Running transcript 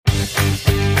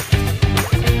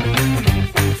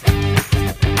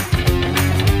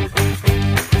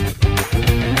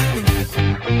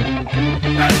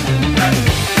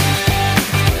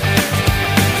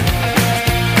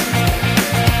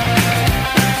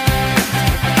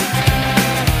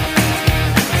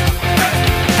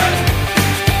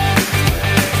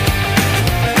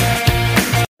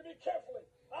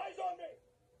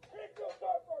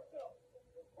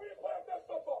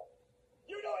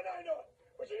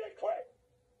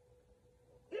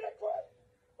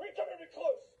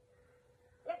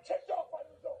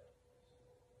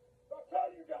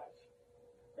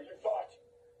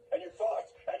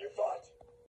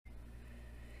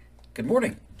Good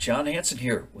morning. John Hanson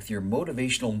here with your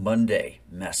Motivational Monday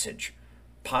message.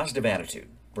 Positive attitude.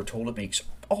 We're told it makes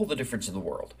all the difference in the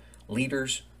world.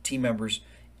 Leaders, team members,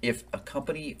 if a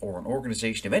company or an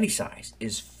organization of any size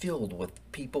is filled with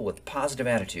people with positive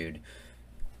attitude,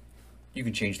 you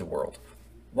can change the world.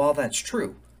 While that's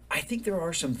true, I think there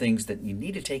are some things that you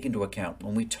need to take into account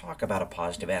when we talk about a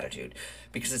positive attitude,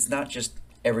 because it's not just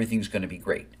everything's going to be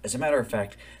great. As a matter of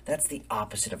fact, that's the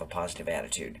opposite of a positive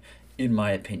attitude, in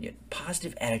my opinion.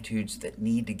 Positive attitudes that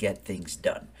need to get things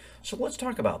done. So let's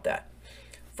talk about that.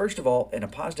 First of all, in a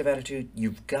positive attitude,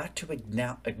 you've got to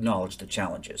acknowledge the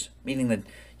challenges, meaning that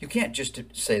you can't just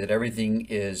say that everything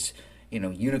is,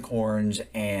 unicorns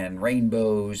and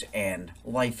rainbows and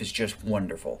life is just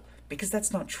wonderful, because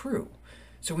that's not true.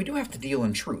 So we do have to deal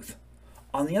in truth.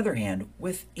 On the other hand,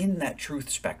 within that truth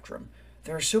spectrum,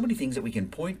 there are so many things that we can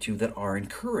point to that are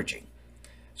encouraging.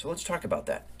 So let's talk about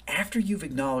that. After you've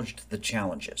acknowledged the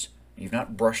challenges, you've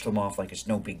not brushed them off like it's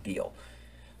no big deal,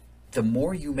 the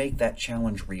more you make that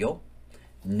challenge real,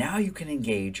 now you can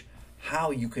engage how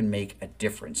you can make a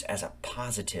difference as a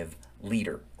positive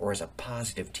leader or as a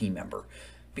positive team member,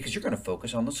 because you're going to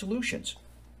focus on the solutions.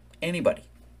 Anybody,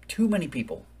 too many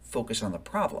people focus on the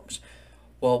problems.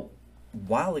 Well,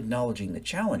 while acknowledging the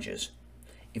challenges,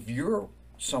 if you're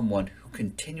someone who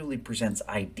continually presents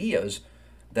ideas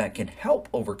that can help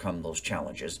overcome those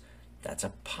challenges, that's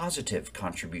a positive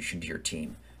contribution to your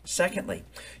team. Secondly,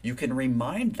 you can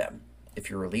remind them, if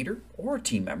you're a leader or a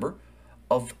team member,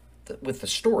 with the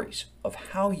stories of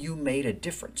how you made a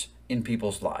difference in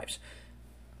people's lives.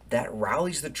 That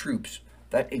rallies the troops,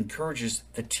 that encourages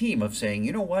the team of saying,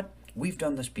 you know what, we've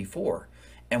done this before,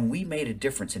 and we made a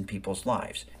difference in people's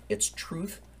lives. It's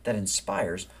truth that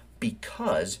inspires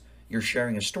because you're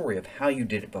sharing a story of how you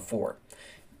did it before.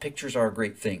 Pictures are a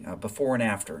great thing, before and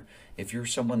after. If you're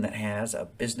someone that has a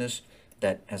business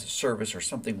that has a service or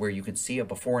something where you can see a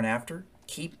before and after,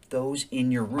 keep those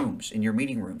in your rooms, in your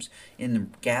meeting rooms, in the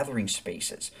gathering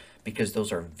spaces, because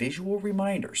those are visual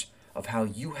reminders of how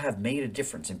you have made a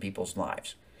difference in people's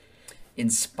lives.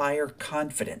 Inspire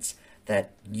confidence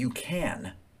that you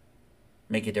can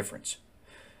make a difference.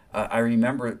 I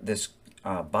remember this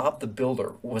Bob the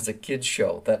Builder was a kids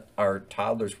show that our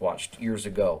toddlers watched years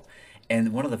ago.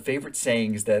 And one of the favorite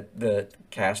sayings that the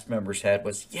cast members had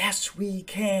was, "Yes, we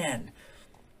can."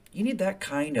 You need that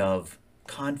kind of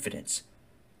confidence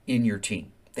in your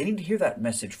team. They need to hear that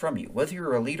message from you, whether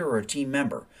you're a leader or a team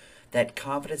member. That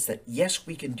confidence that, yes,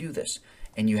 we can do this.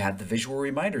 And you have the visual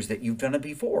reminders that you've done it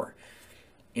before.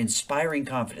 Inspiring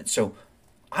confidence. So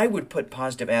I would put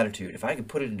positive attitude, if I could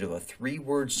put it into a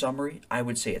 3-word summary, I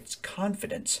would say it's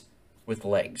confidence with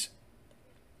legs.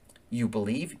 You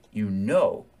believe, you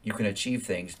know you can achieve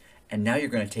things, and now you're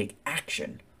going to take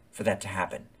action for that to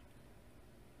happen.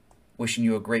 Wishing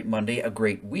you a great Monday, a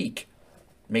great week.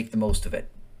 Make the most of it.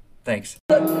 Thanks.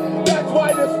 That's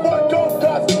why this one don't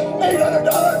cost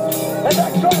 $800, and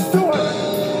that costs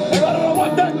 $200. And I don't know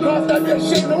what that costs, I'd be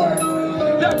ashamed to wear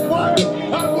it. That's why